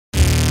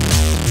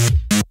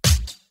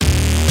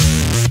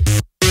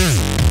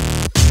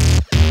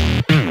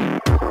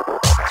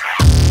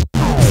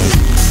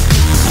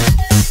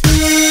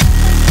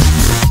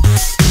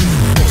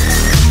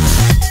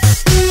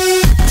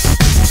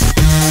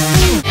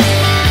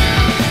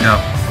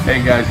Hey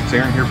guys, it's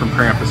Aaron here from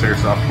Krampus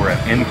Airsoft. We're at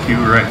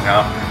NQ right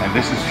now, and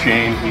this is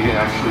Shane. He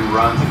actually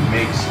runs and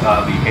makes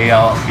the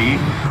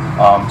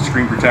ALP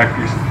screen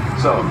protectors.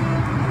 So,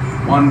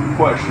 one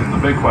question,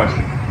 the big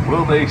question,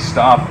 will they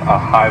stop a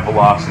high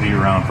velocity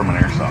round from an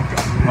airsoft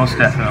gun? Most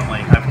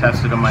definitely. I've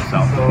tested them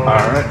myself.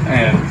 Alright,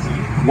 and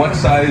what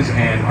size,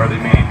 and are they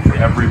made for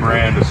every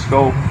brand of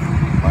scope?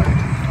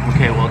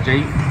 Okay, well,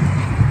 Jay,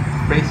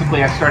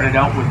 basically I started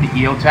out with the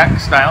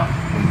EOTech style,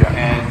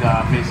 and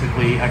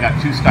basically I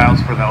got two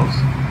styles for those.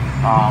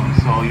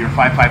 So your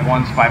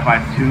 551s,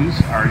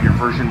 552s are your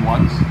version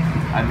 1s,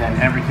 and then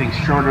everything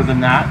shorter than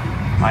that,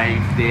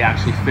 they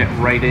actually fit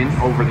right in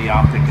over the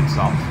optic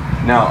itself.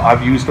 Now,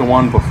 I've used a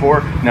one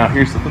before. Now,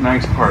 here's the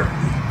nice part.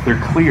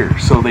 They're clear,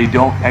 so they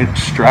don't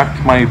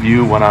obstruct my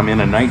view when I'm in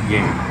a night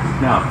game.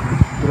 Now,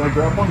 could I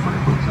grab one for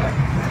a quick sec?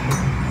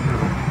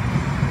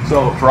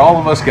 So, for all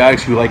of us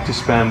guys who like to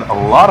spend a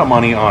lot of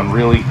money on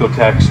real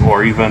Ecotechs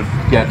or even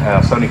get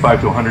a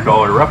 $75 to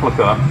 $100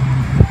 replica,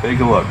 take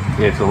a look.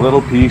 It's a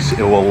little piece.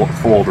 It will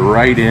fold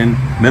right in.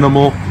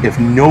 Minimal, if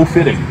no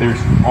fitting. There's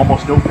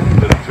almost no fitting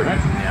fittings, right?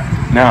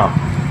 Yeah.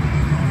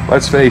 Now,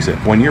 let's face it,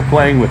 when you're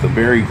playing with a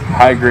very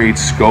high-grade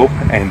scope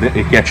and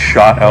it gets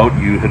shot out,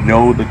 you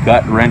know the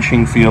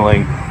gut-wrenching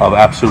feeling of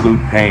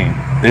absolute pain.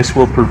 This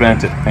will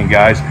prevent it. And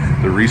guys,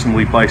 they're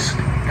reasonably priced.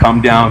 Come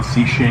down,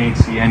 see Shane,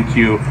 see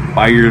NQ,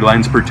 buy your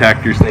lens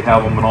protectors. They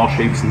have them in all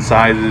shapes and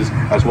sizes,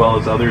 as well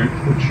as other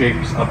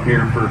shapes up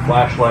here for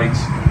flashlights,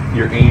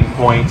 your aim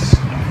points.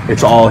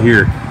 It's all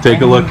here.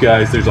 Take a look,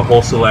 guys. There's a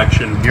whole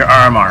selection. Your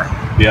RMR.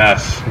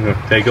 Yes,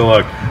 take a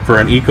look. For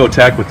an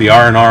Ecotech with the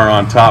R&R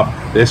on top,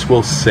 this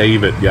will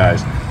save it,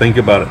 guys. Think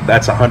about it.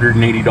 That's a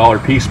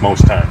 $180 piece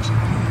most times.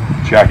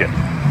 Check it.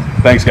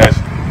 Thanks, guys.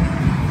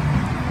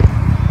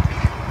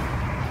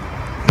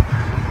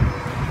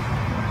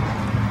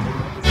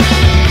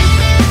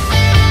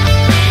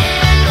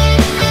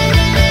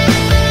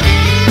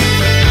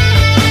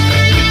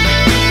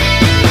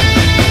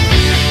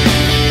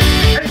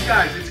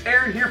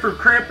 From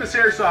Krampus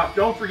Airsoft.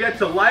 Don't forget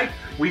to like.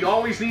 We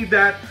always need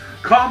that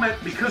comment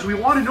because we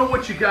want to know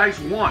what you guys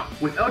want.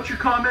 Without your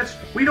comments,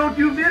 we don't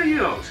do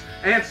videos.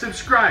 And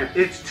subscribe.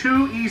 It's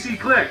 2 easy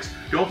clicks.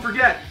 Don't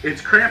forget, it's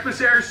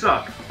Krampus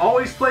Airsoft.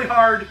 Always play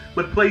hard,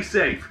 but play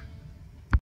safe.